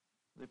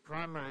The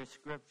primary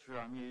scripture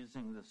I'm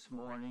using this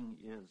morning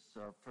is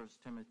 1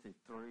 Timothy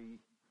 3,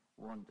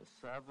 1 to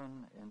 7,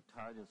 and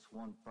Titus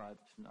 1, 5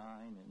 to 9,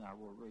 and I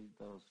will read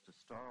those to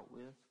start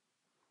with.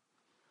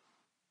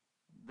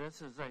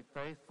 This is a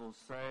faithful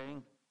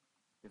saying,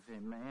 if a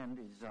man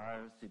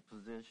desires the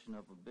position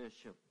of a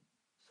bishop.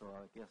 So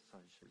I guess I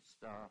should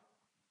stop,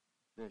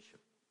 bishop.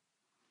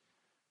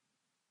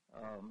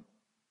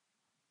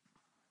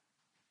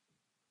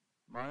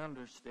 My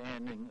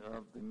understanding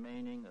of the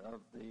meaning of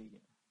the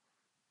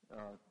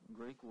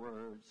Greek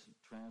words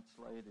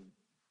translated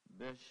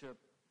bishop,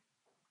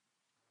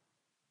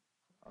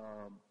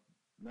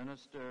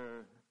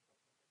 minister,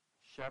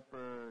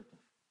 shepherd.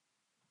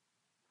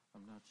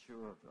 I'm not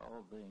sure of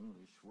all the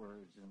English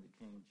words in the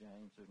King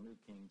James or New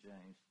King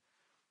James,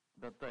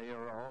 but they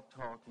are all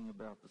talking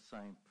about the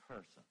same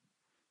person.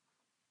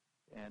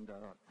 And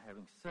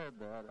having said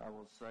that, I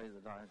will say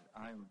that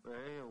I am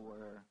very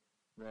aware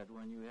that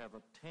when you have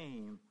a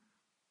team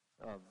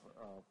of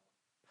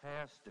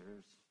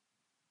pastors,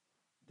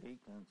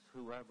 deacons,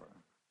 whoever,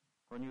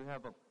 when you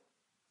have a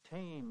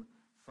team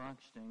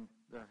functioning,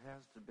 there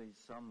has to be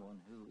someone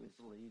who is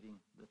leading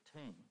the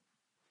team.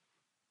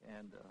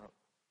 And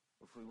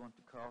if we want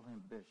to call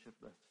him bishop,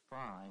 that's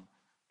fine.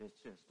 It's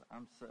just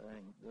I'm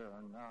saying there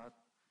are not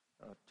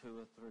 2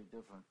 or 3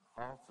 different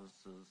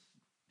offices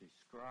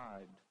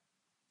described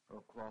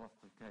or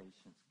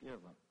qualifications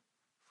given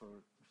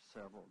for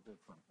several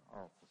different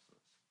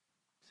offices,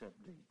 except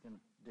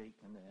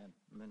deacon and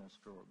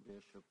minister or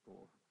bishop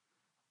or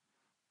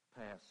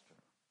pastor.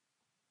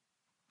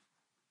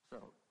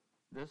 So,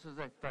 this is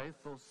a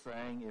faithful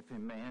saying, if a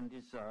man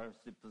desires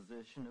the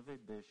position of a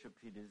bishop,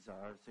 he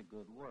desires a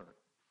good work.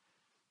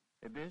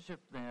 A bishop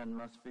then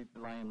must be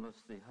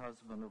blameless, the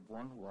husband of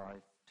one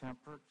wife,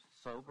 temperate,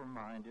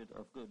 sober-minded,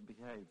 of good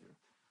behavior,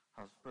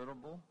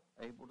 hospitable,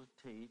 able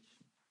to teach,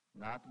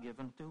 not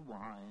given to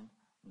wine,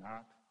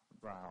 not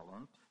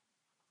violent,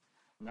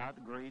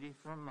 not greedy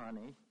for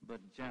money, but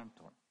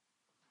gentle,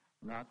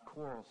 not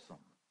quarrelsome,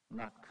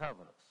 not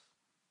covetous,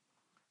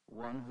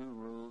 one who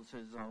rules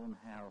his own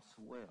house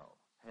well,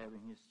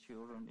 having his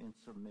children in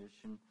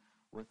submission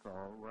with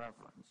all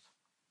reverence.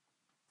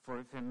 For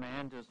if a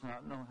man does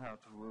not know how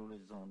to rule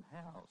his own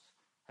house,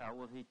 how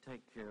will he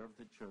take care of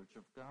the church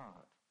of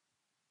God?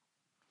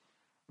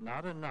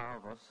 Not a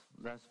novice,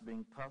 lest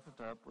being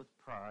puffed up with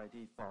pride,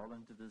 he fall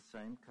into the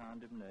same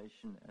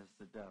condemnation as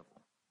the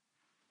devil.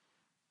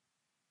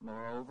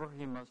 Moreover,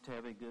 he must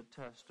have a good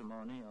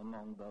testimony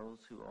among those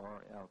who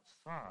are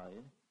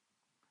outside,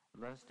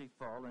 lest he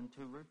fall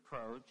into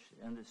reproach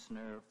and the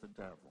snare of the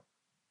devil.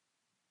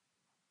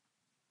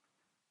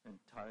 In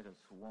Titus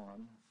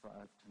 1, 5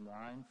 to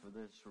 9, for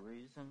this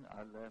reason I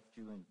left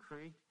you in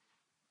Crete,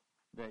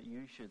 that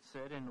you should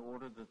set in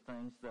order the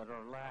things that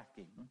are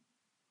lacking,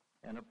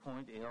 and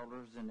appoint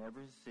elders in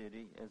every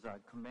city as I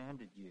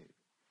commanded you.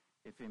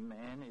 If a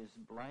man is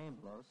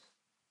blameless,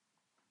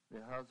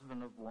 the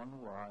husband of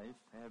one wife,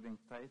 having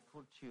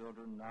faithful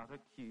children, not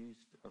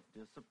accused of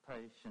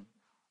dissipation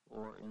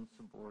or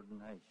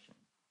insubordination.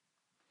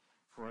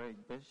 For a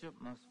bishop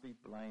must be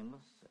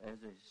blameless as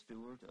a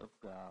steward of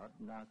God,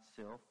 not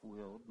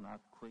self-willed, not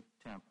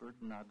quick-tempered,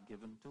 not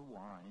given to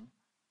wine,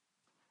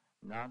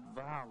 not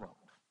violent,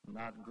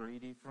 not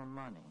greedy for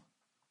money,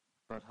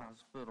 but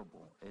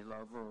hospitable, a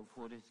lover of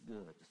what is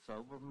good,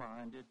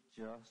 sober-minded,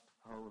 just,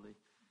 holy,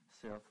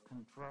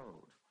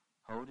 self-controlled,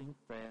 holding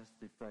fast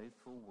the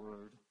faithful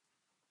word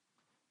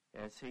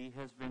as he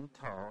has been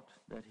taught,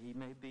 that he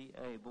may be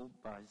able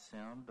by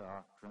sound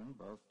doctrine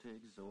both to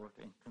exhort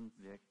and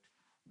convict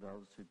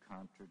those who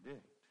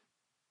contradict.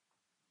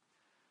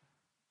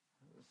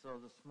 So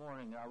this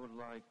morning I would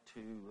like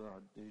to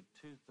do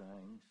 2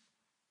 things.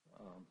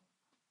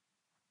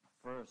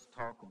 First,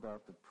 talk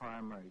about the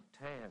primary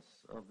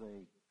tasks of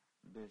a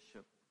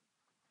bishop,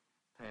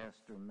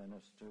 pastor,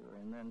 minister,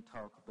 and then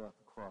talk about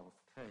the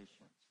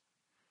qualifications.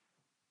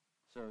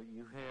 So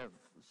you have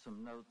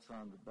some notes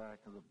on the back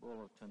of the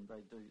bulletin.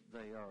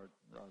 They are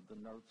the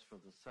notes for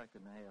the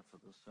second half of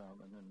the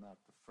sermon and not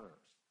the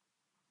first.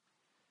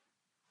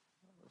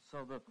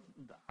 So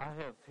I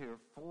have here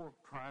 4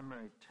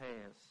 primary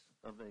tasks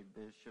of a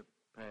bishop,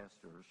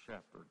 pastor, or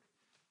shepherd.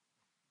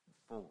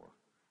 4.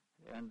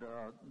 And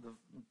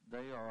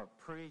they are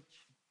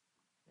preach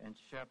and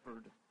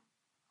shepherd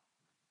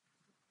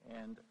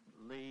and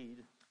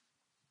lead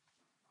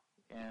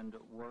and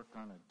work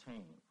on a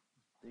team.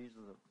 These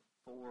are the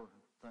 4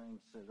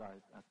 things that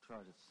I try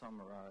to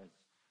summarize.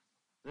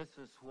 This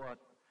is what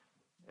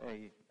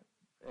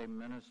a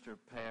minister,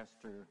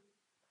 pastor,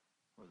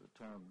 or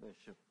the term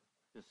bishop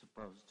is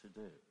supposed to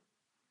do.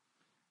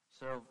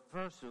 So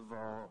first of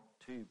all,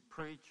 to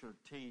preach or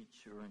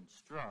teach or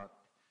instruct,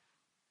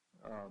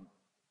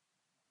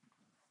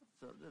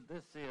 so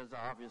this is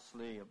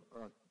obviously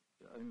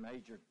a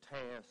major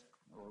task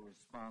or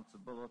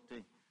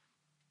responsibility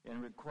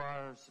and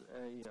requires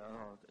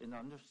an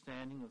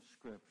understanding of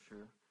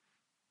Scripture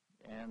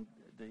and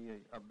the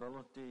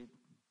ability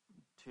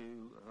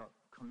to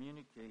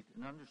communicate,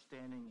 an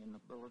understanding and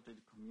ability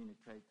to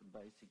communicate the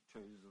basic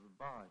truths of the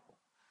Bible.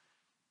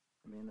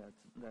 I mean,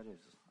 that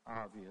is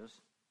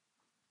obvious.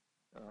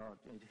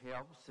 It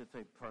helps if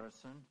a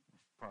person,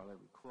 it's probably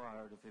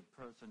required, if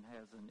a person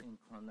has an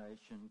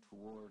inclination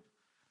toward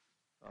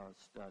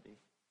study,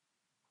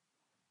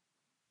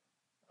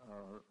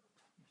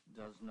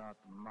 does not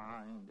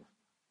mind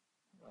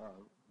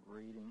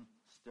reading,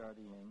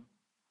 studying,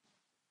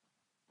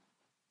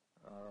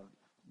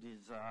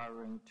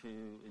 desiring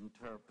to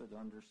interpret,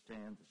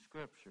 understand the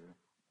Scripture.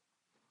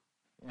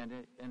 And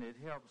it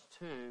helps,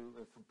 too,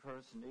 if a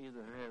person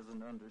either has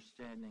an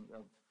understanding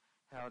of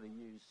how to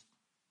use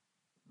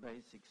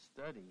basic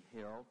study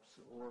helps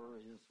or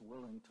is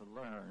willing to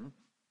learn.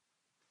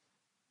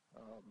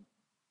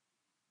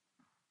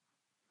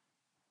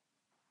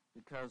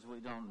 Because we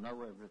don't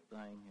know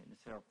everything,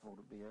 it's helpful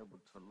to be able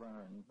to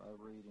learn by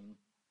reading,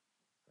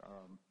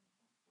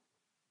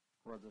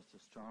 whether it's a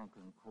Strong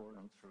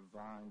Concordance or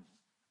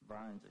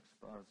Vine's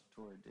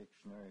Expository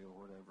Dictionary or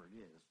whatever it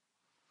is.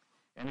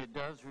 And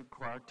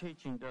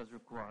teaching does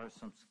require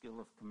some skill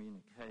of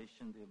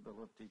communication, the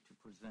ability to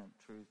present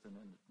truth in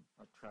an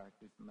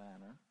attractive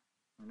manner.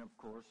 And, of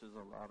course, there's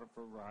a lot of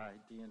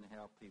variety in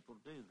how people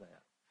do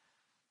that.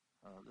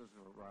 There's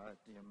a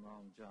variety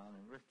among John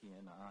and Ricky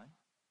and I.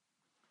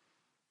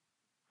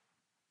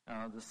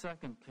 The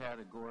second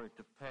category,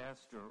 to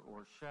pastor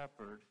or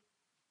shepherd,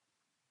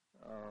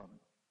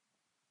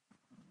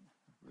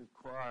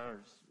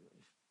 requires,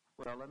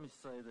 well, let me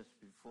say this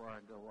before I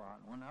go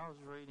on. When I was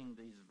reading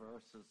these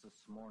verses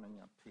this morning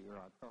up here,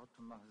 I thought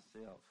to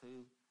myself,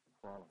 who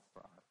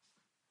qualifies?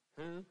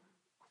 Who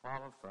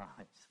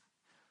qualifies?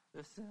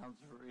 This sounds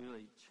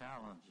really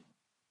challenging.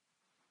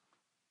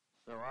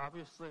 So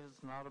obviously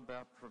it's not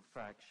about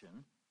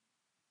perfection.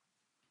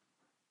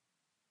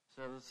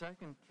 So the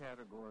second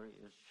category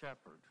is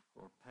shepherd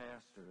or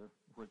pastor,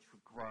 which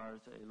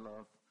requires a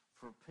love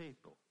for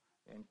people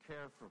and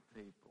care for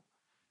people,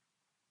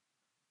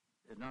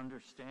 an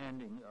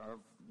understanding of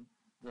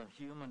the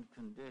human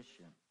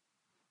condition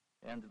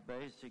and the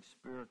basic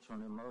spiritual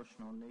and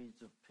emotional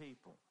needs of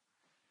people.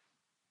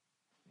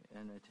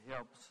 And it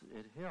helps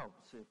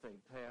if a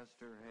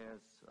pastor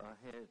has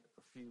had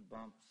a few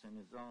bumps in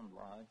his own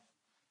life,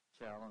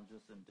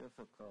 challenges and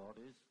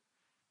difficulties.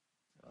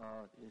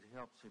 It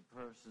helps a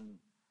person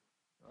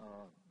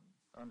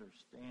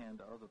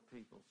understand other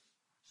people's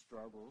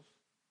struggles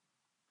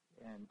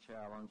and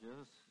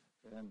challenges,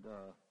 and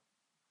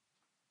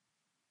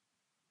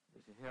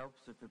it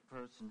helps if a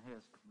person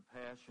has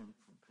compassion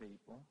for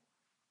people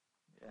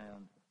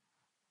and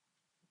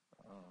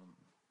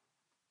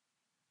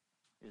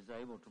is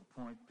able to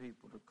point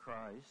people to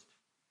Christ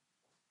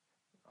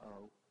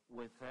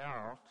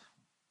without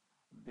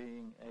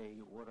being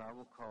what I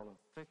will call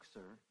a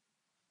fixer,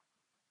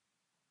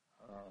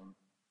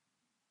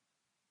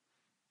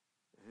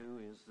 who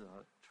is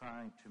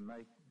trying to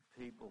make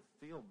people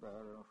feel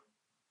better,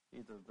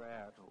 either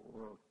that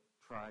or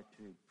try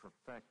to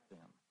perfect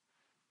them.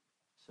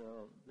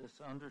 So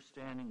this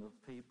understanding of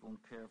people and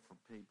care for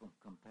people,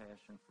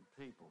 compassion for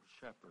people,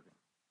 shepherding.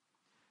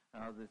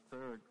 The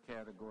third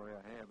category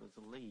I have is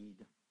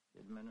lead,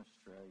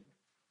 administrate.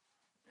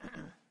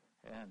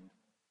 And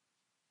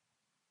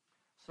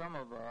some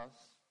of us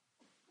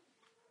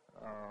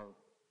are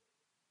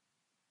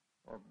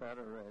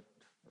better at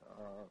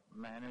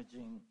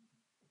managing,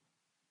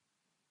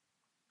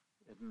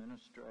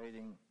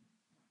 administrating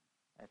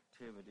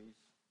activities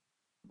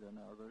than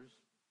others.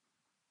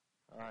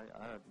 I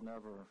have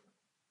never,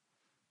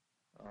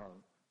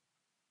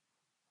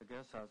 I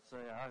guess I'd say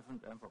I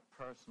haven't ever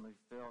personally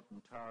felt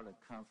entirely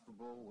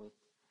comfortable with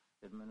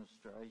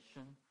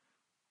administration.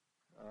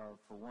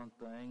 For one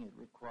thing, it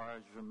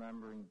requires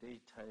remembering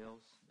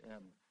details,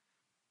 and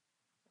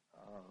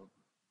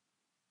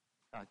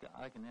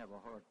I can have a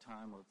hard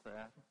time with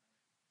that.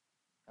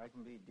 I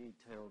can be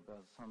detailed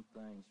about some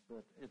things,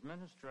 but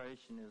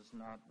administration is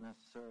not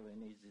necessarily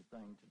an easy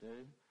thing to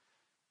do.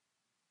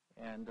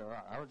 And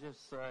I'll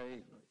just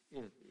say,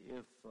 if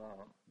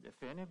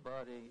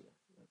anybody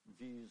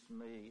views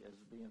me as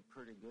being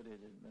pretty good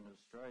at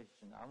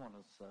administration, I want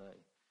to say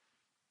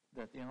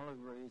that the only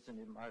reason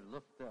it might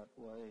look that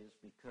way is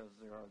because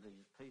there are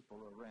these people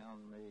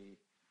around me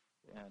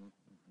and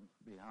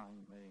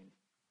behind me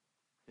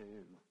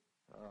who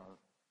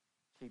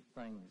keep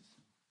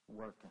things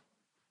working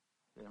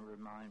and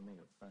remind me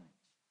of things.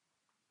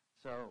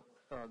 So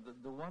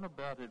the one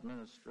about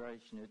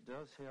administration, it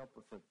does help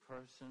if a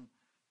person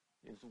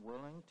is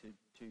willing to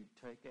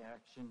take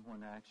action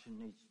when action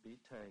needs to be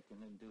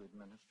taken and do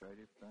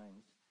administrative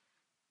things.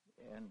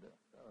 And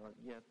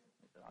yet,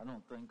 I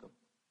don't think a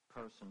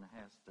person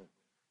has to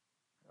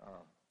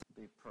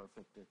be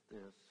perfect at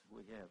this.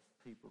 We have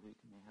people who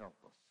can help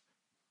us.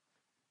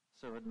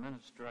 So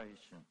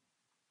administration.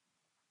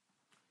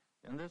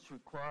 And this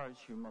requires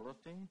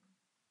humility.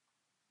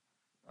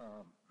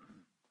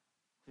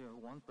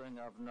 One thing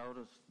I've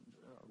noticed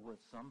with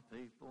some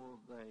people,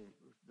 they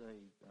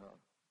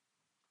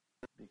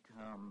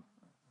become,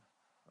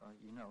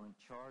 in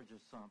charge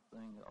of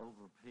something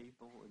over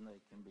people, and they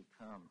can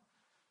become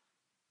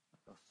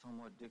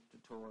somewhat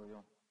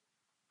dictatorial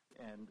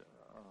and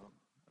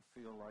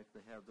feel like they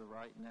have the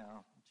right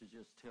now to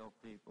just tell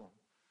people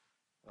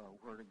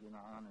where to get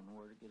on and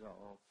where to get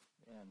off,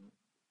 and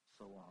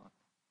so on.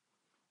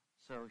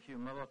 So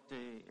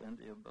humility and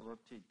the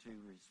ability to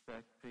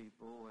respect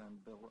people and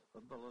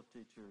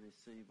ability to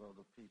receive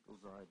other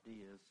people's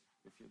ideas.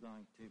 If you're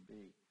going to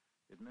be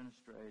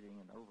administrating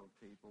and over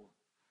people,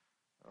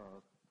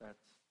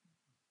 that's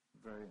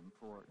very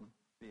important.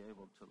 Be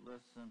able to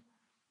listen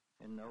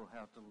and know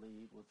how to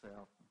lead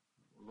without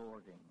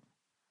lording,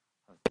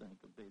 I think,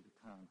 would be the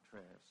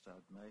contrast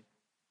I'd make.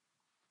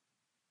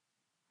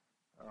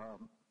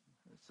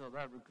 So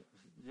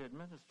the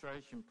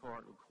administration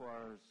part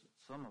requires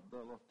some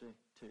ability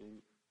to,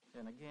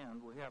 and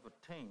again, we have a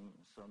team,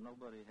 so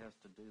nobody has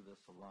to do this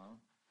alone.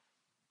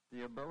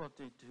 The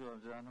ability to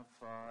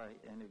identify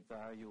and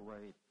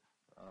evaluate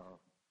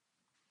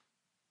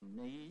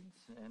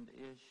needs and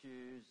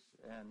issues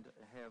and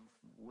have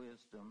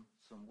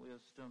some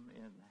wisdom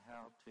in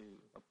how to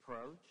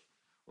approach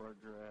or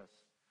address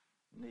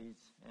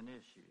needs and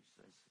issues.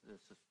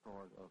 This is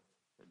part of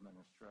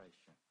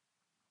administration.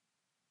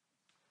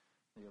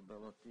 The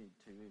ability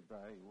to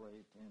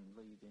evaluate and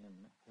lead in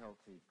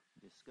healthy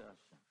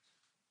discussions.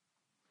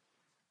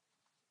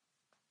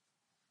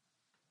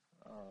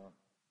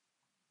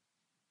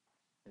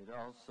 It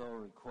also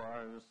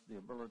requires the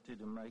ability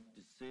to make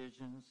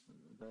decisions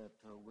that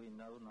we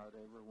know not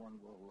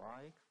everyone will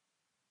like,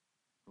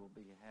 will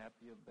be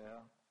happy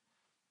about.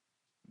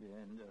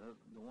 And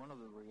one of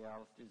the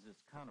realities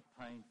that's kind of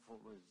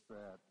painful is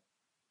that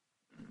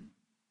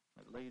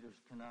leaders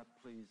cannot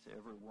please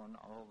everyone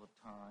all the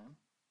time.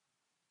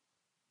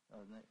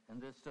 And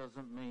this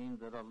doesn't mean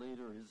that a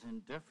leader is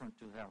indifferent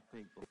to how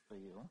people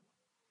feel,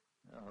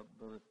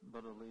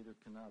 but a leader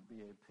cannot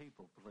be a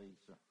people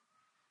pleaser.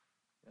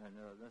 And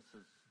this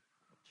is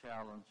a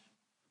challenge,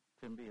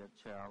 can be a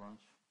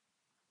challenge.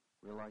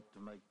 We like to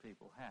make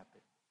people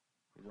happy.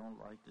 We don't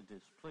like to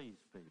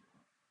displease people.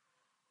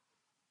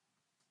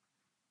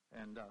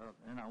 And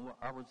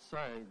I would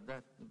say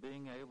that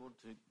being able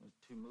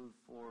to move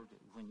forward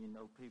when you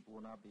know people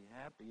will not be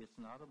happy, it's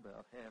not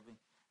about having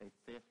a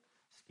thick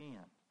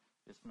skin.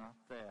 It's not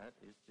that.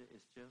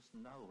 It's just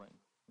knowing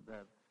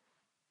that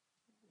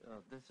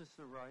this is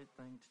the right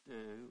thing to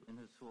do, and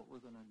it's what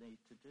we're going to need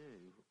to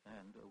do.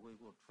 And we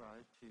will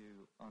try to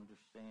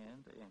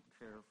understand and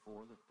care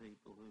for the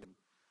people who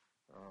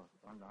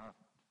are not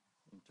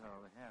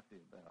entirely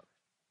happy about it.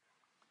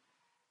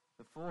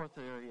 The fourth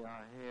area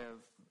I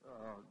have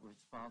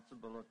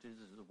responsibilities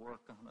is to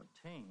work on a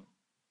team.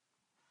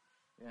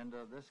 And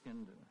this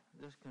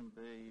can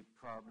be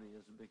probably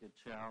as big a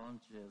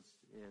challenge as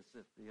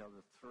the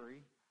other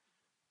three,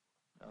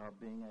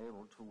 being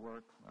able to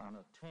work on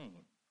a team.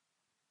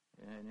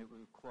 And it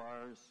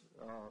requires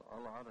a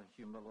lot of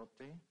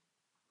humility,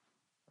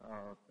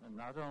 and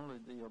not only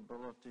the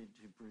ability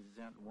to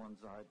present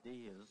one's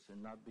ideas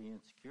and not be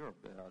insecure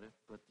about it,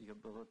 but the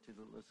ability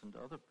to listen to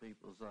other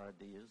people's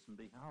ideas and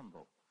be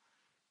humble.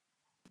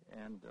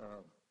 And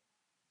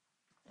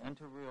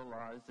to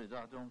realize that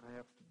I don't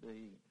have to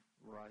be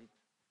right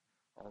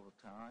all the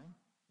time.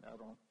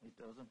 It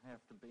doesn't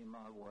have to be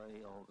my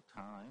way all the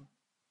time.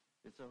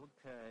 It's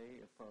okay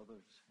if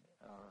others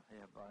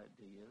have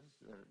ideas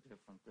that are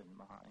different than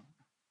mine.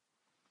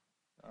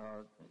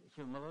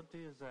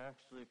 Humility is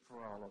actually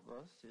for all of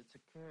us. It's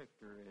a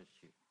character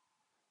issue.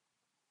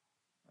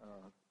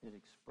 It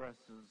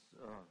expresses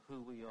who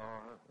we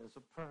are as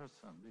a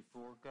person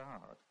before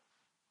God,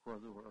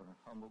 whether we're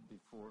humble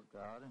before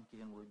God, and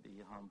can we be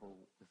humble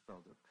with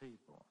other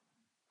people.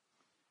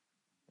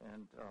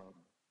 And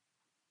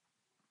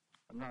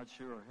I'm not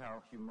sure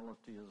how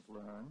humility is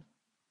learned.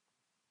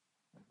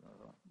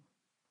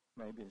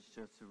 Maybe it's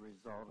just a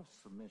result of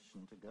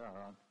submission to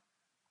God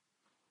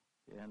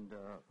and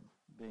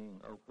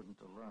being open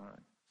to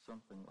learn,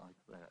 something like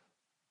that.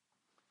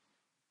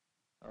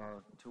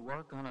 To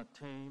work on a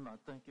team, I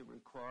think it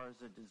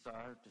requires a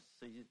desire to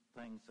see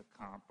things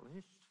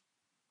accomplished,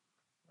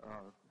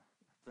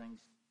 things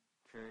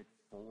carried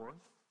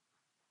forth,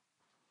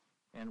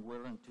 and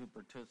willing to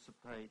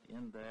participate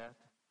in that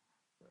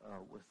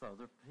with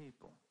other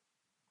people.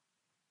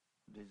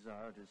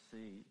 Desire to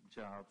see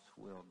jobs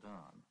well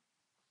done.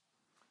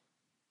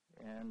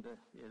 And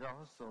it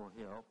also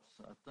helps,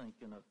 I think,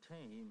 in a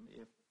team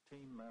if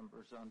team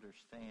members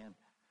understand.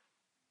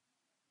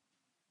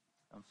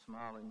 I'm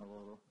smiling a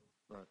little,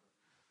 but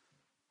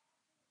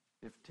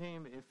if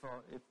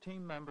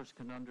team members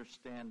can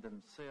understand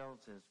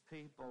themselves as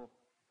people,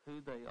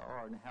 who they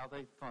are and how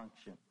they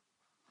function,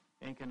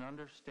 and can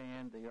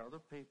understand the other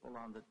people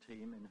on the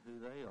team and who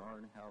they are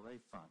and how they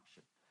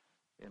function,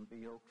 and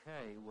be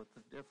okay with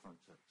the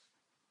differences.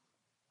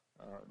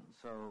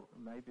 So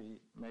maybe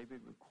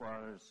it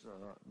requires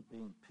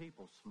being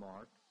people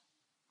smart,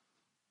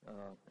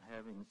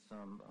 having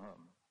some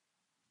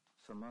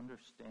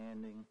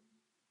understanding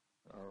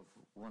of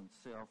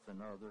oneself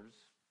and others,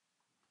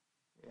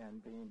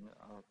 and being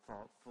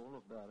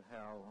thoughtful about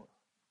how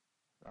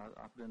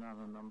I've been on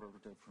a number of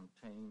different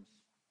teams.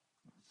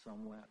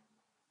 Some went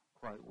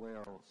quite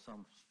well,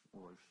 some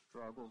were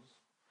struggles.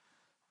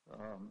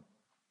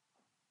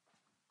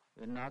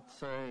 and not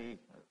say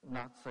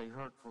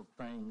hurtful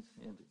things.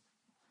 And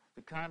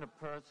the kind of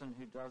person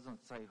who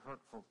doesn't say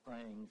hurtful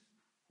things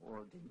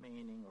or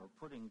demeaning or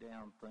putting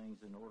down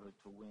things in order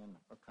to win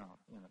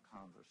in a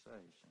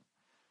conversation.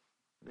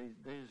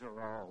 These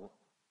are all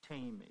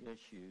team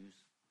issues,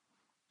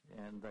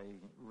 and they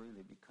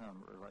really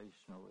become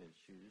relational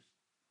issues.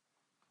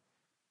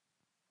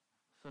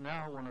 So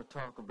now I want to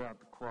talk about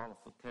the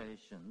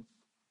qualifications,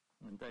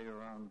 and they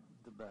are on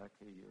the back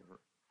of your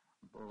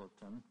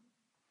bulletin.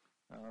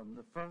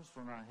 The first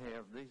one I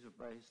have, these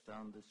are based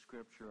on the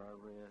scripture I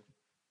read.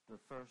 The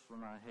first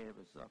one I have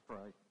is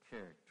upright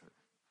character.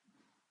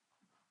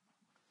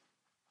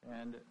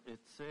 And it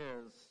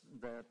says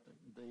that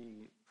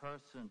the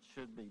person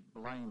should be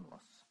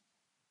blameless.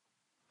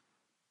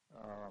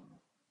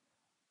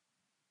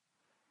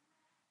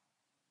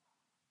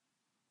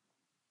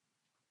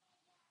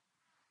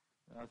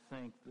 I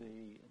think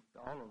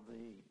all of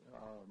the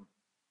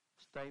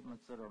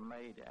statements that are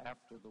made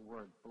after the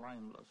word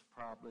blameless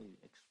probably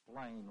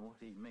explain what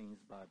he means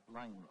by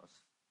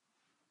blameless.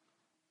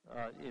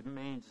 It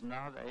means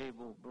not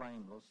able,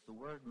 blameless. The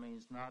word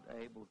means not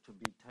able to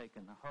be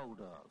taken hold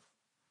of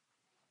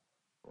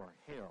or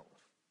held.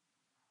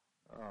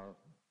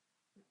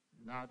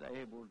 Not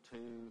able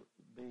to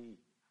be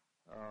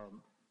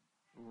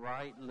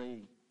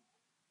rightly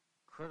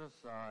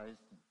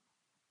criticized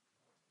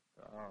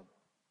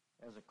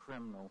as a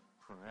criminal,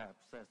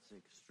 perhaps. That's the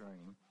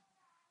extreme.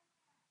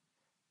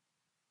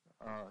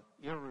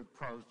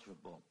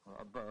 Irreproachable,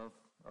 above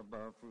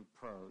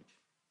reproach.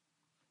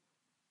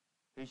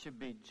 He should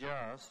be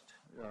just,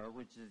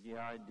 which is the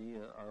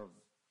idea of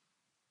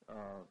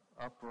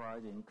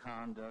upright in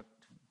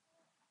conduct,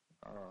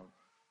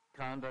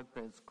 conduct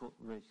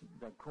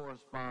that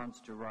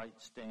corresponds to right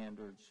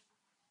standards,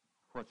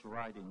 what's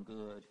right and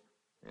good.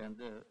 And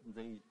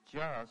the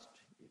just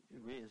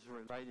is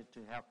related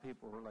to how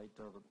people relate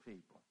to other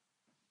people.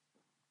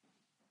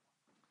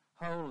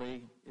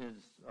 Holy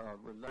is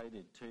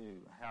related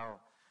to how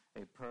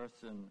a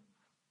person,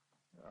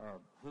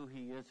 who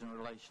he is in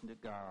relation to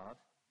God.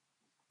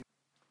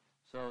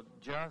 So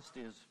just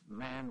is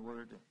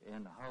manward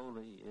and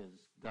holy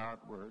is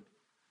Godward,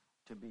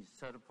 to be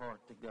set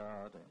apart to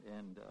God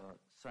and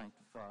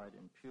sanctified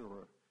and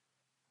pure.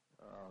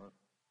 I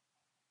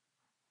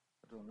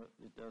don't know,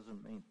 it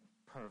doesn't mean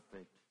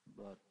perfect,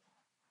 but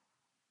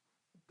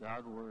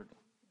Godward,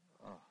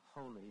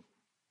 holy.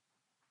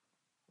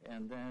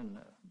 And then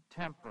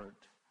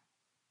temperate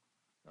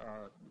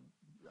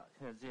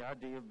has the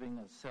idea of being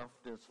a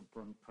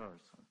self-disciplined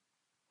person.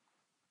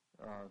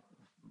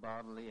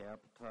 Bodily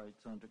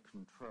appetites under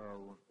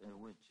control,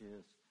 which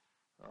is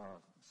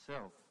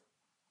self,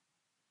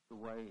 the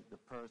way the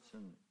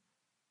person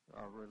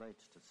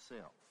relates to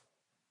self.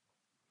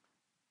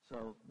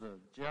 So the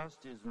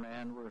just is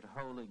manward,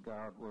 holy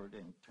Godward,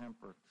 and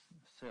temperate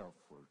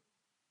selfward.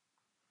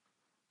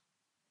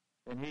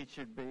 And he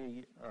should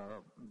be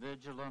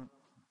vigilant,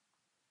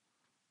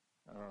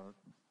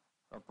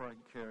 upright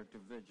character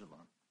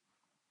vigilant,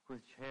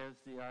 which has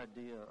the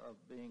idea of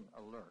being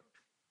alert,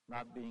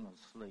 not being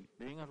asleep,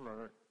 being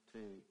alert to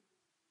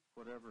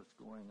whatever's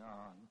going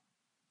on,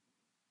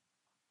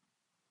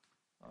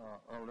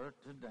 alert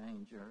to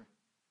danger,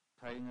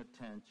 paying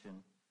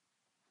attention,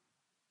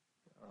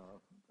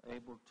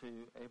 able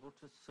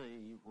to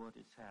see what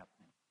is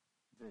happening,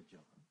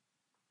 vigilant.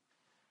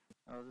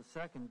 The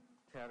second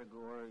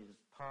category is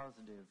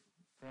positive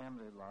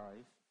family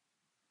life,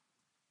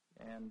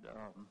 and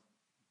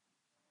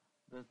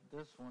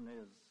this one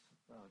is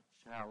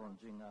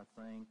challenging, I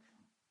think.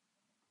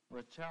 Well,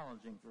 it's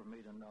challenging for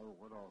me to know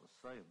what all to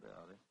say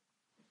about it.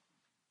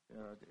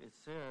 It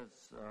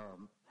says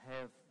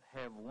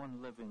have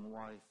one living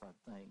wife, I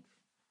think.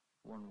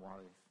 One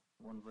wife,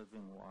 one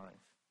living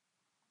wife.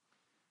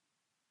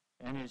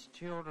 And his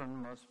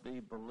children must be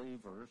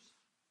believers.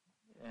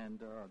 And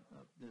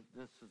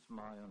this is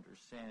my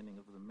understanding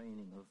of the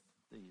meaning of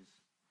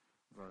these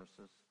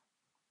verses.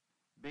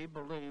 Be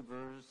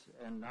believers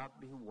and not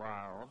be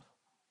wild.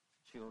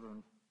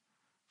 Children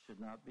should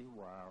not be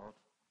wild.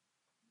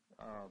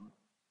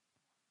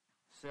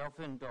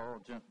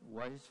 Self-indulgent,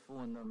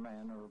 wasteful in their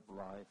manner of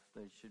life.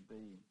 They should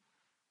be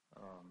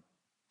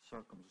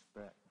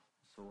circumspect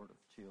sort of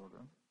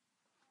children.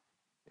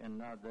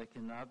 And they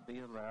cannot be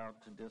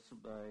allowed to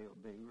disobey or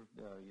be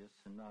rebellious,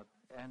 and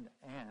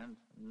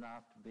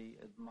not be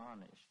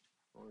admonished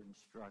or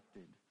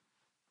instructed.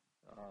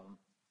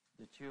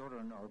 The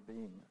children are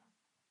being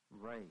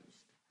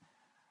raised.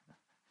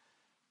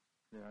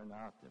 They are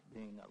not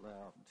being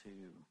allowed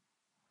to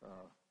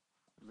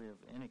live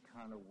any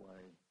kind of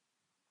way.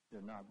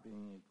 They're not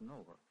being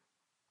ignored.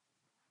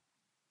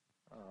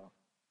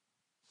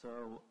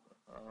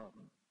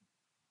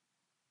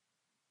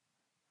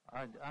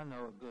 I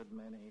know a good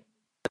many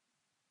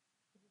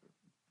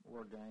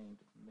ordained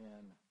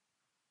men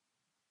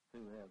who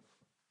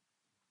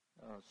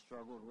have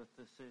struggled with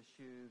this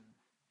issue.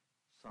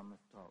 Some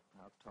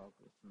I've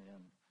talked with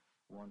men,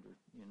 wondered,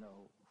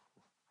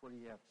 what do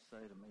you have to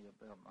say to me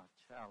about my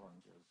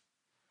challenges?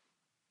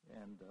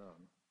 And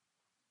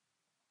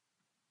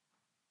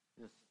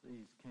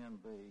these can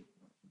be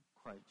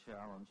quite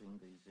challenging,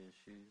 these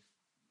issues.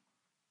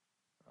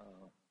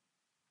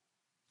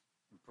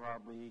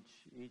 Probably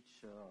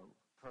each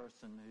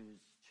person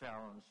who's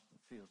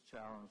feels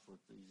challenged with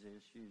these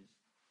issues.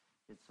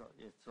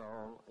 It's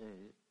all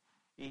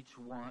each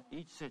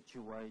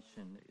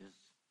situation is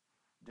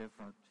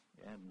different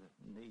and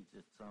needs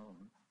its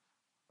own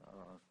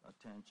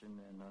attention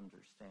and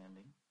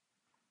understanding.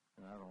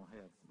 And I don't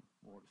have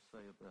more to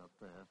say about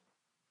that.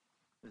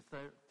 The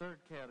third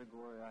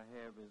category I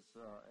have is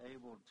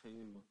able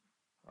to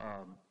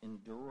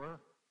endure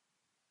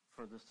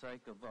for the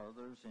sake of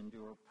others,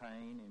 endure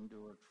pain,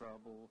 endure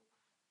trouble.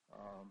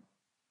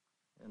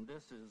 And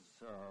this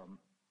is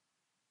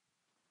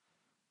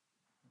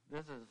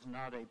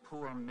not a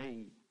poor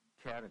me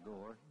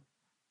category.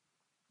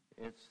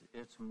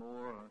 It's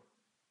more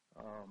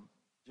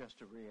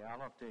just a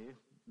reality.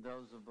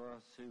 Those of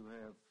us who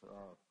have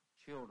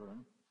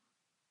children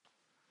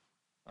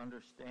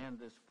understand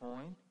this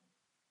point,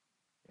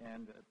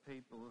 and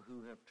people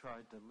who have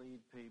tried to lead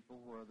people,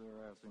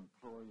 whether as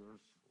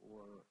employers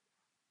or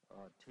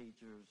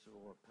teachers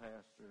or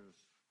pastors,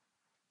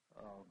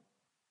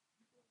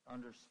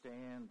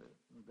 understand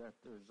that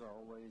there's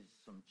always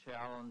some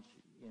challenge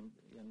in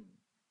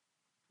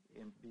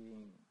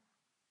being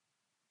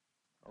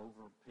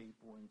over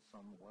people in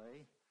some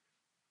way,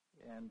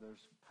 and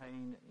there's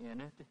pain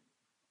in it,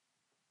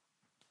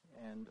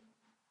 and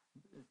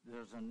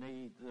there's a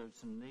need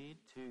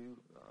to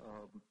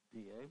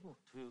be able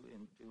to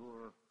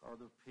endure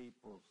other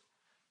people's.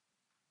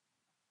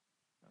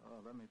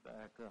 Let me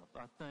back up.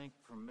 I think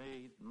for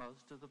me,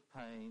 most of the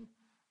pain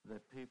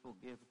that people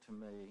give to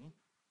me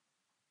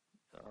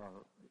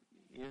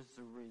is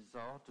the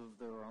result of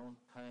their own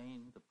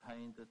pain, the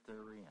pain that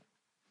they're in,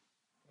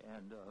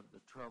 and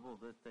the trouble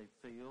that they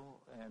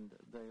feel, and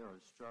they are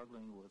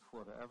struggling with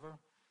whatever,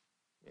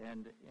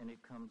 and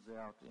it comes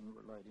out in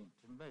relating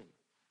to me.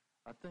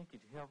 I think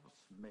it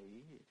helps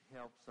me. It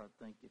helps, I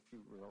think, if you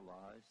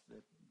realize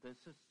that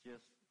this is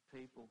just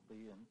people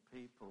being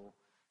people.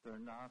 They're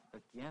not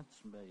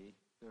against me.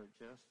 They're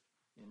just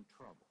in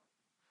trouble,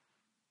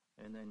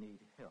 and they need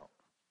help.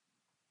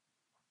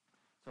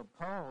 So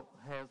Paul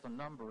has a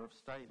number of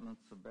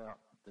statements about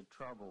the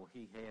trouble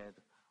he had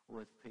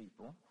with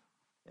people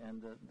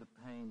and the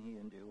pain he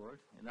endured,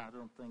 and I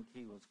don't think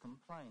he was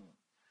complaining.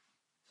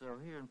 So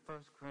here in 1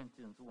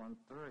 Corinthians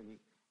 1:3,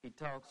 he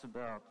talks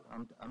about,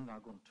 I'm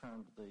not going to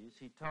turn to these,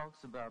 he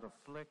talks about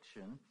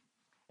affliction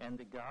and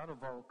the God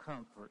of all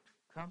comfort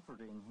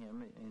comforting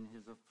him in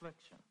his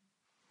affliction.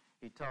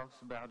 He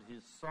talks about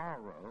his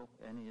sorrow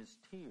and his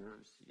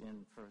tears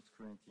in 1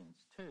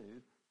 Corinthians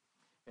 2.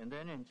 And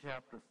then in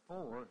chapter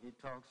 4, he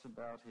talks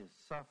about his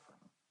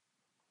suffering.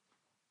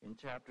 In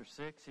chapter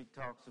 6, he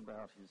talks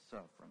about his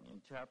suffering.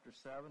 In chapter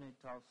 7, he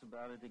talks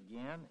about it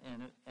again,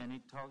 and he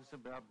talks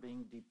about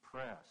being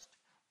depressed,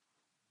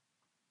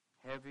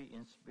 heavy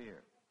in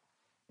spirit.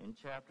 In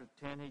chapter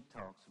 10, he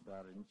talks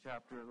about it. In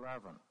chapter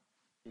 11,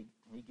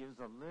 he gives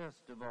a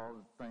list of all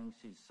the things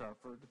he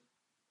suffered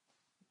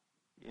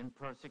in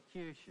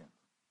persecution.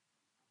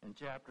 In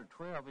chapter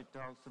 12, he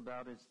talks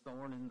about his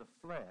thorn in the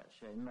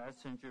flesh, a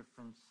messenger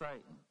from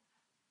Satan.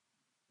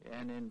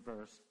 And in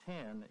verse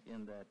 10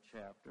 in that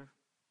chapter,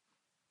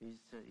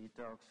 he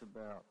talks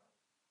about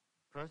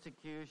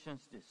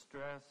persecutions,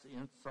 distress,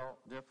 insult,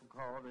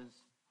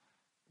 difficulties,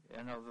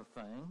 and other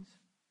things.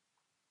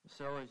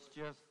 So it's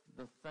just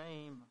the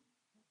theme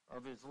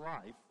of his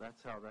life,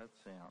 that's how that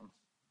sounds,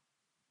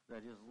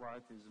 that his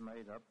life is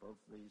made up of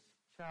these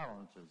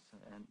challenges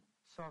and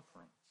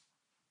sufferings.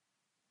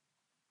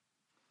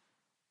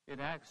 In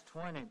Acts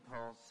 20,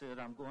 Paul said,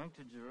 I'm going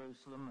to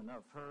Jerusalem, and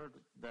I've heard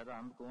that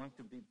I'm going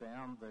to be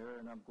bound there,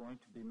 and I'm going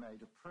to be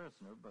made a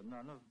prisoner, but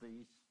none of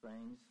these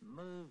things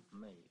move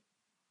me.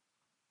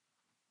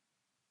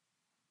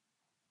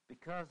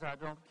 Because I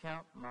don't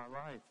count my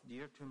life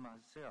dear to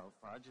myself,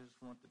 I just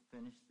want to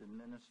finish the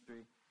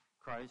ministry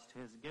Christ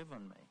has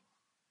given me.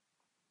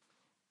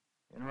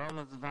 In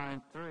Romans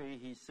 9:3,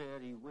 he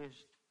said he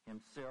wished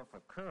himself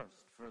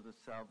accursed for the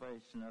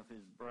salvation of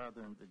his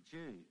brethren, the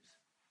Jews,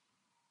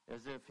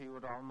 as if he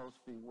would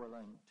almost be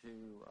willing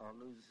to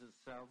lose his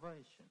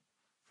salvation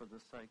for the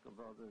sake of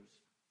others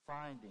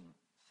finding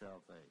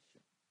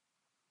salvation.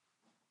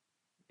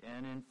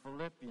 And in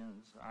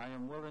Philippians, I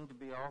am willing to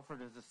be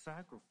offered as a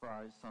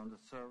sacrifice on the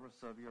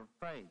service of your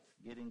faith.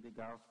 Getting the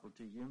gospel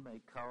to you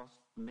may cost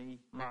me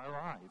my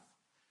life.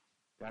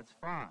 That's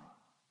fine.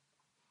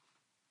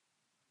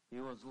 He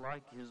was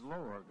like his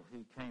Lord,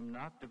 who came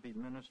not to be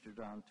ministered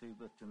unto,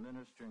 but to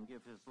minister and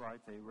give his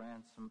life a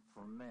ransom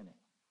for many.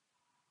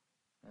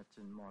 That's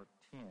in Mark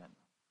 10.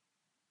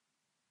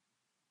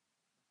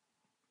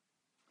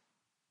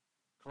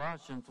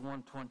 Colossians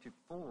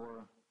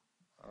 1:24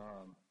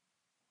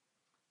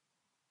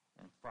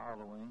 and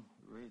following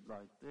read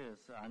like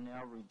this, I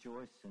now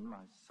rejoice in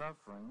my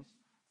sufferings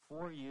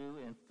for you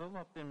and fill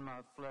up in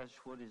my flesh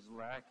what is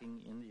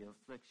lacking in the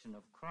affliction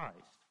of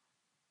Christ,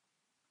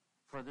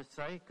 for the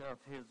sake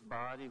of his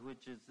body,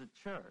 which is the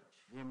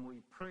church. Him we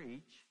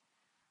preach,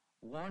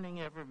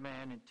 warning every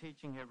man and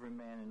teaching every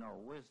man in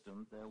all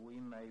wisdom, that we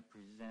may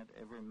present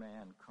every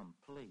man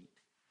complete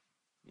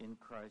in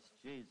Christ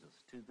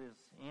Jesus. To this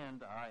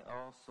end I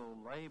also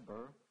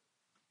labor,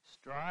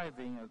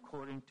 striving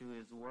according to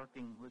his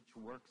working which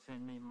works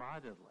in me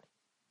mightily.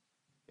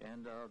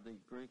 And the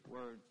Greek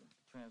word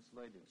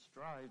translated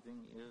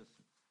striving is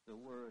the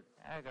word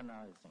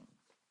agonizing.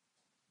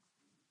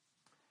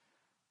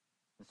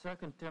 In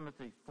 2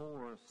 Timothy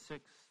 4,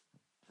 6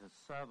 to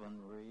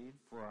 7 read,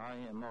 "For I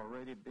am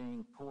already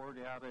being poured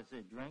out as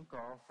a drink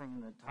offering,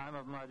 and the time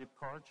of my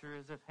departure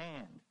is at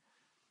hand.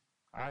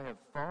 I have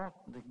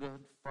fought the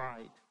good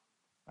fight.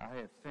 I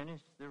have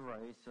finished the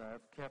race. I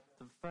have kept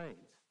the faith."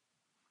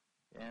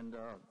 And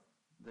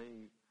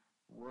the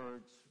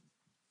words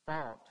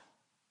 "fought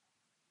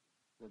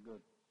the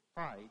good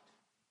fight"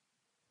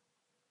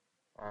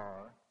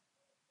 are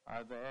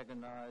 "I've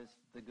agonized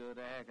the good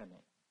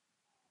agony."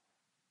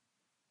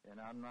 And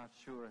I'm not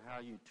sure how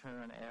you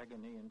turn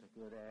agony into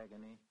good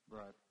agony,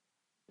 but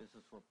this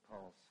is what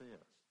Paul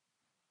says.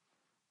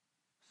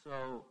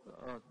 So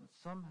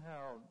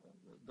somehow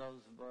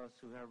those of us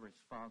who have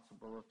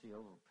responsibility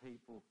over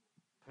people,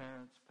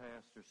 parents,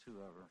 pastors,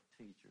 whoever,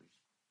 teachers,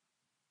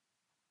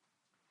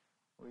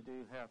 we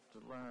do have to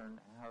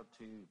learn how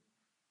to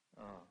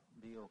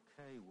be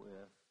okay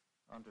with,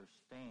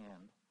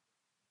 understand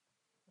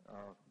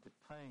the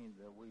pain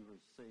that we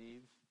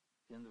receive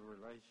in the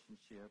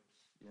relationships,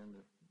 in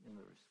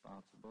the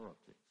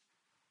responsibilities.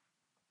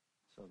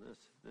 So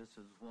this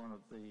is one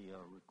of the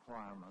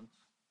requirements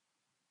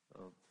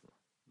of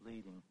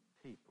leading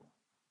people.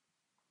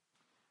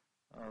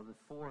 The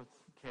fourth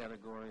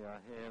category I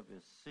have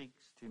is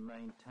seeks to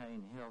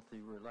maintain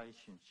healthy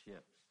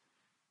relationships.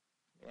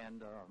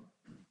 And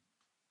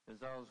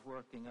as I was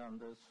working on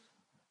this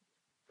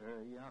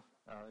area,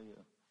 I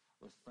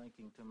was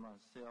thinking to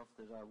myself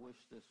that I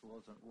wish this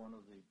wasn't one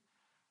of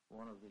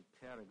the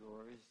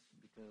categories,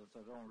 because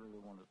I don't really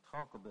want to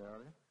talk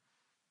about it.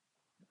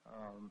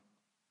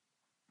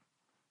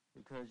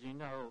 Because,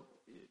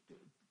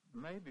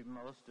 maybe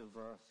most of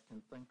us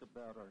can think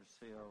about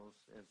ourselves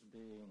as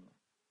being,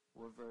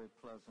 we're very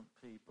pleasant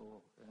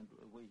people, and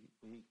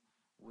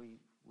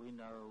we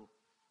know,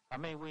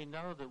 we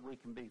know that we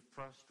can be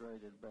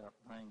frustrated about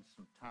things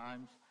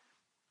sometimes,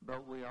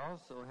 but we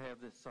also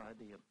have this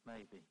idea,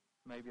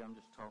 maybe I'm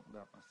just talking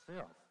about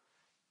myself.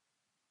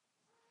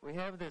 We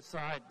have this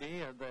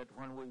idea that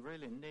when we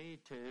really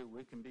need to,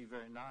 we can be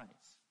very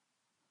nice.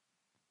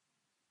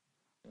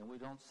 And we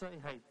don't say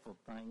hateful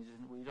things,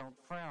 and we don't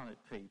frown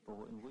at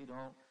people, and we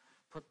don't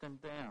put them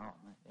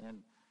down.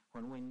 And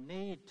when we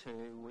need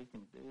to, we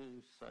can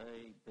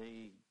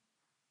be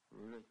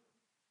really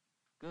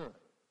good.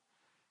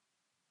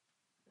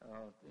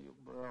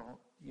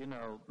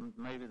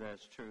 Maybe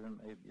that's true, and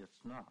maybe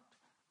it's not.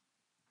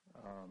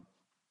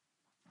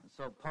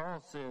 So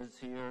Paul says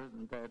here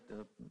that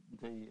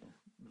the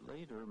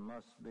leader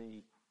must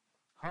be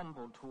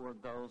humble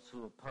toward those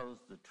who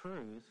oppose the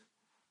truth,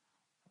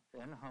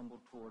 and humble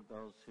toward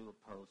those who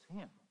oppose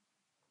him.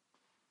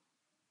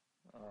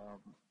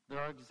 There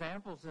are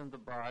examples in the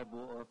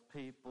Bible of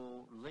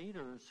people,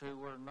 leaders,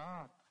 who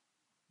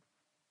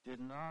did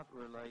not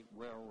relate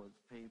well with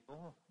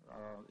people.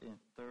 In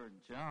 3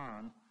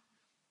 John,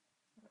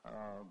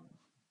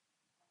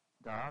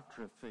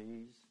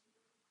 Diotrephes,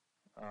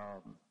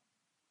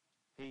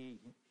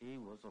 he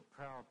was a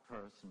proud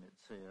person, it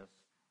says,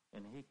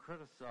 and he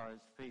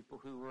criticized people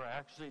who were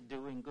actually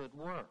doing good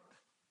work.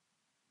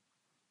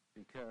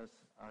 Because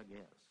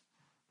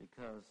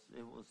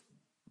it was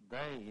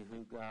they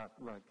who got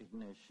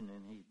recognition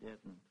and he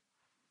didn't.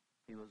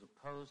 He was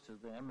opposed to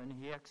them, and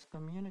he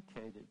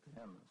excommunicated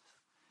them,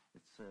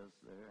 it says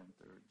there in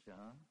 3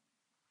 John.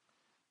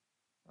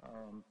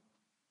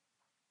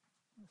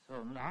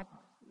 So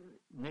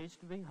needs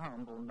to be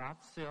humble,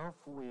 not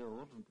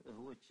self-willed,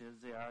 which is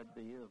the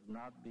idea of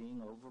not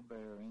being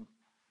overbearing,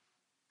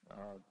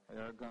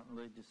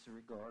 arrogantly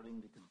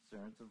disregarding the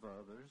concerns of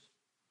others.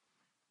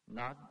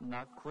 Not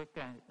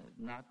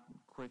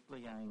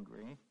quickly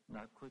angry,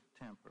 not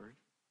quick-tempered,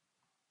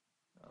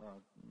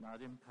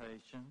 not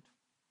impatient.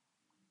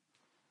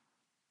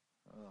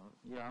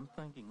 I'm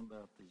thinking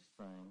about these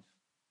things.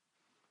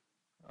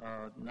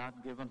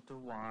 Not given to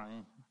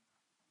wine,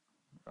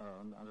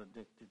 not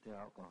addicted to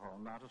alcohol,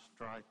 not a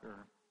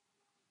striker.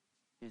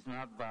 He's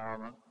not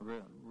violent,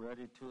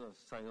 ready to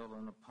assail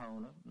an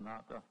opponent,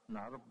 not a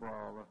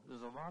brawler.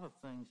 There's a lot of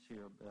things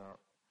here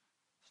about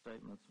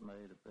statements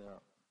made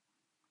about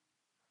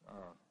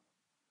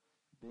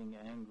being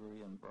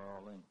angry and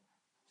brawling,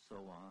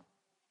 so on.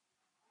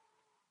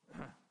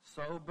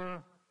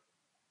 Sober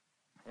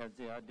has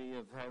the idea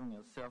of having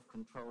a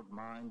self-controlled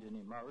mind and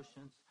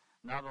emotions.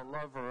 Not a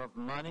lover of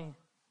money,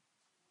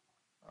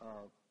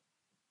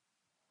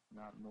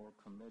 not more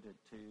committed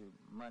to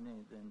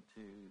money than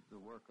to the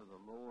work of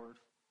the Lord,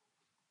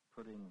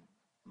 putting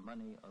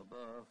money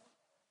above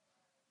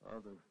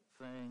other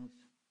things.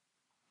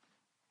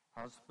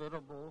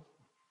 Hospitable.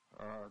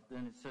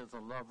 Then it says a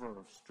lover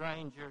of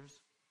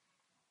strangers,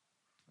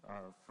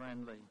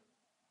 friendly,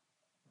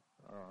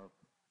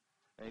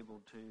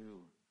 able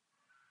to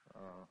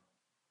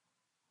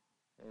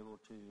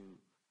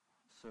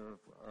serve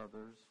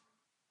others,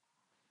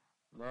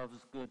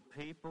 loves good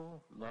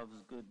people,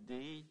 loves good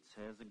deeds,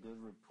 has a good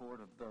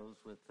report of those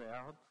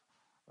without,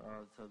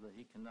 so that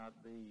he cannot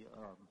be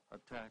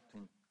attacked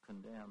and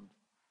condemned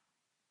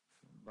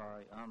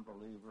by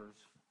unbelievers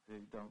who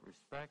don't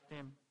respect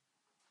him.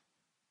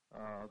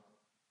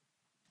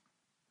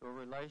 For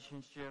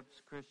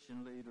relationships,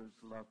 Christian leaders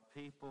love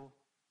people.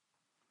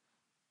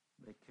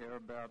 They care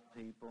about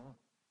people.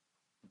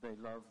 They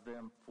love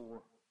them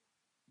for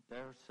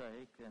their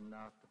sake and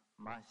not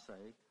my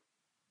sake.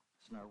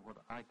 It's not what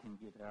I can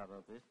get out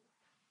of it.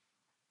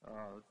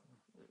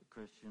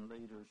 Christian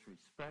leaders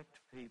respect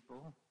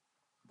people.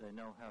 They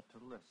know how to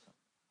listen.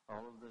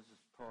 All of this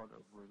is part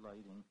of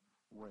relating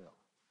well.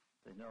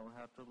 They know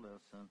how to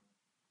listen,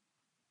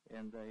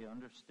 and they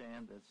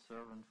understand that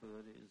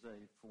servanthood is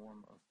a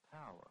form of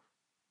power.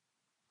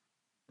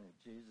 That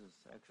Jesus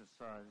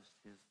exercised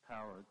his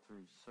power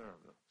through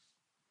service.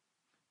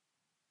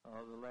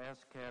 The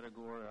last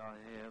category I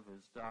have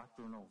is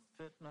doctrinal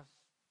fitness.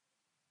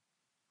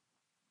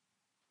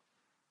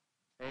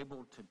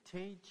 Able to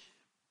teach,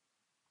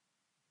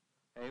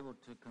 able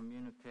to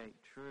communicate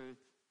truth,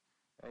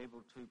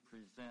 able to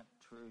present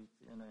truth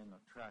in an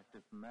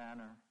attractive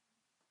manner,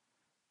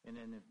 in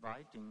an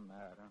inviting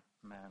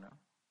manner.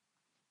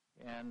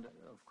 And,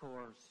 of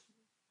course,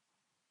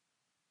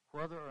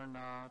 whether or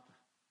not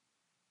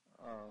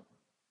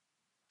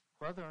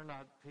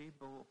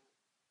people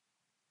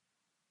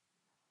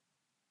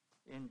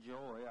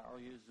enjoy, I'll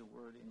use the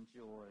word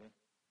enjoy,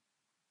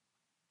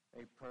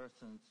 a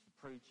person's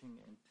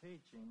preaching and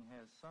teaching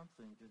has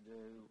something to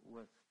do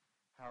with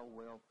how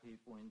well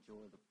people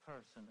enjoy the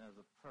person as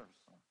a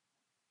person.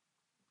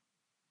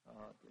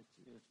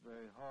 It's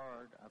very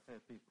hard. I've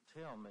had people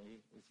tell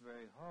me it's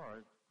very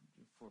hard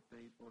for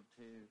people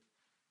to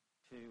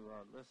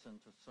listen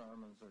to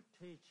sermons or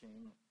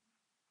teaching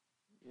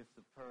if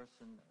the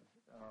person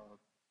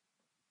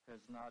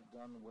has not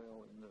done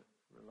well in the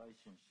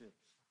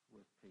relationships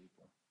with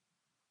people.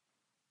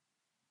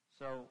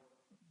 So,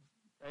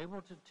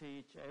 able to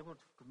teach, able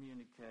to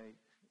communicate,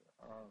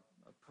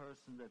 a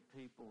person that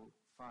people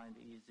find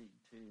easy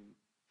to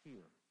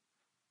hear,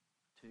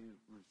 to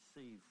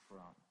receive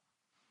from.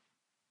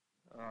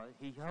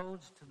 He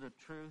holds to the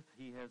truth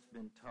he has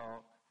been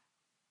taught.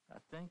 I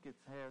think it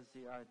has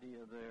the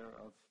idea there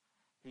of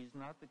he's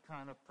not the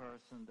kind of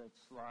person that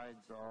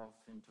slides off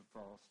into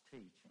false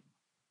teaching.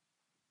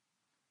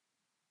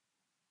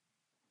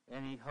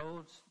 And he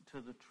holds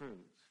to the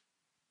truth.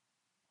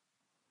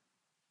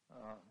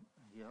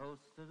 He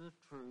holds to the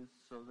truth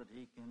so that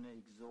he can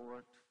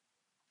exhort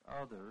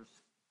others,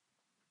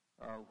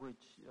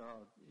 which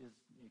is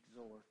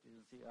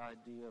the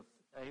idea of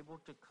able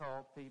to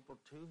call people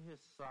to his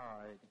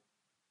side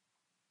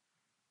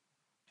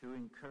to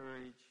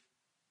encourage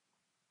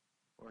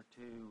or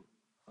to,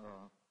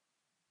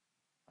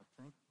 I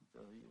think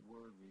the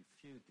word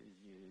refute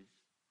is used,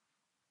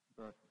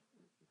 but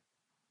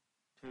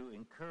to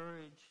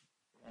encourage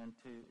and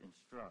to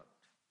instruct.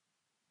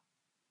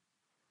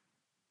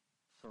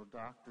 So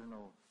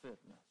doctrinal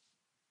fitness,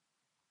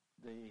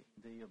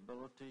 the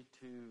ability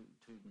to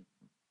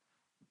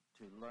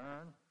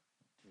learn,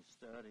 to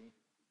study,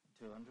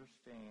 to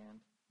understand,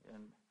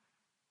 and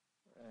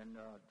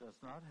does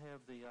not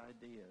have the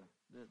idea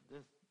that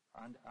this.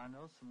 I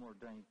know some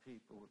ordained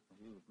people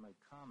who have made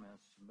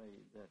comments to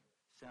me that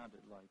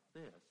sounded like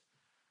this,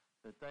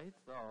 that they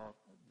thought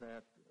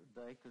that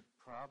they could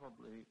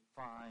probably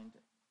find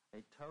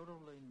a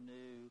totally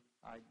new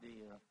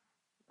idea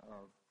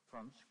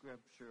from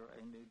Scripture,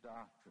 a new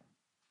doctrine.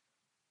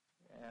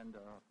 And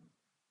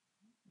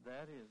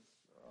that is,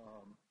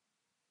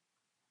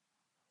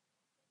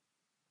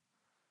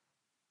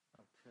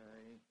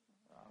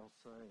 I'll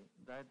say,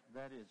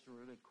 that is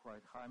really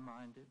quite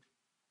high-minded.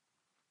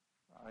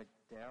 I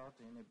doubt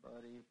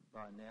anybody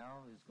by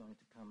now is going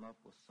to come up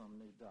with some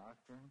new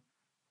doctrine,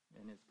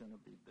 and it's going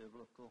to be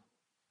biblical.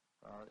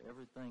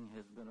 Everything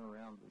has been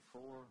around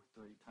before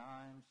 3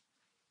 times.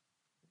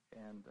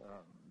 And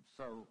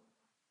so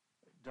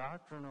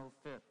doctrinal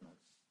fitness,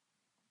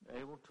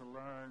 able to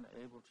learn,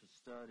 able to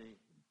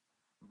study,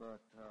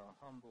 but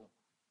humble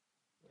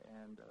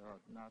and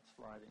not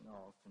sliding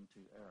off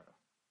into error.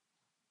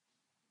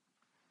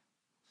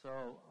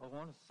 So I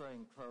want to say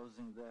in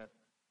closing that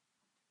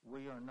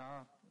we are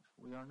not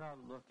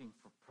looking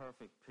for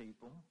perfect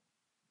people.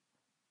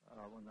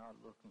 We're not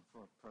looking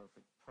for a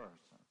perfect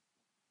person.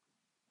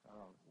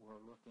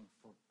 We're looking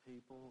for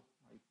people,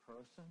 a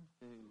person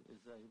who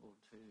is able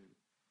to,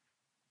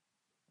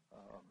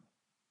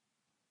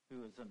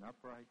 who is an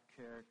upright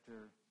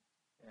character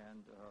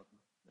and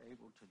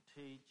able to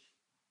teach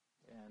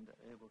and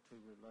able to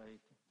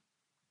relate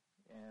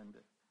and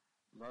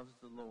loves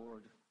the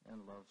Lord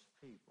and loves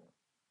people.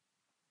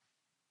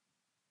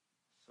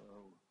 So,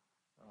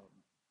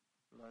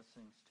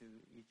 blessings to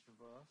each of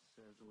us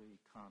as we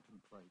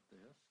contemplate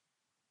this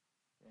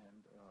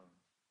and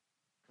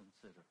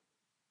consider.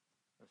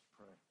 Let's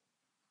pray.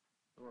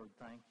 Lord,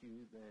 thank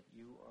you that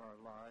you are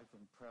alive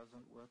and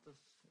present with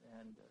us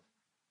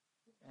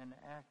and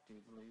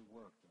actively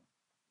working.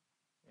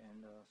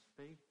 And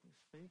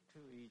speak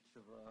to each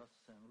of us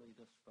and lead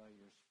us by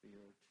your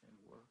Spirit and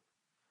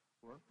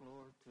work,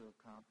 Lord, to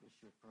accomplish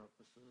your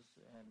purposes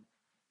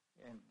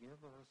and give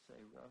us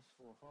a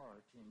restful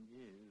heart in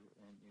you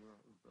and your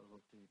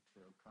ability to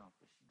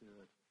accomplish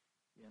good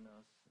in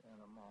us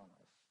and among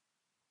us.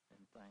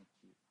 And thank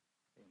you.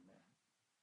 Amen.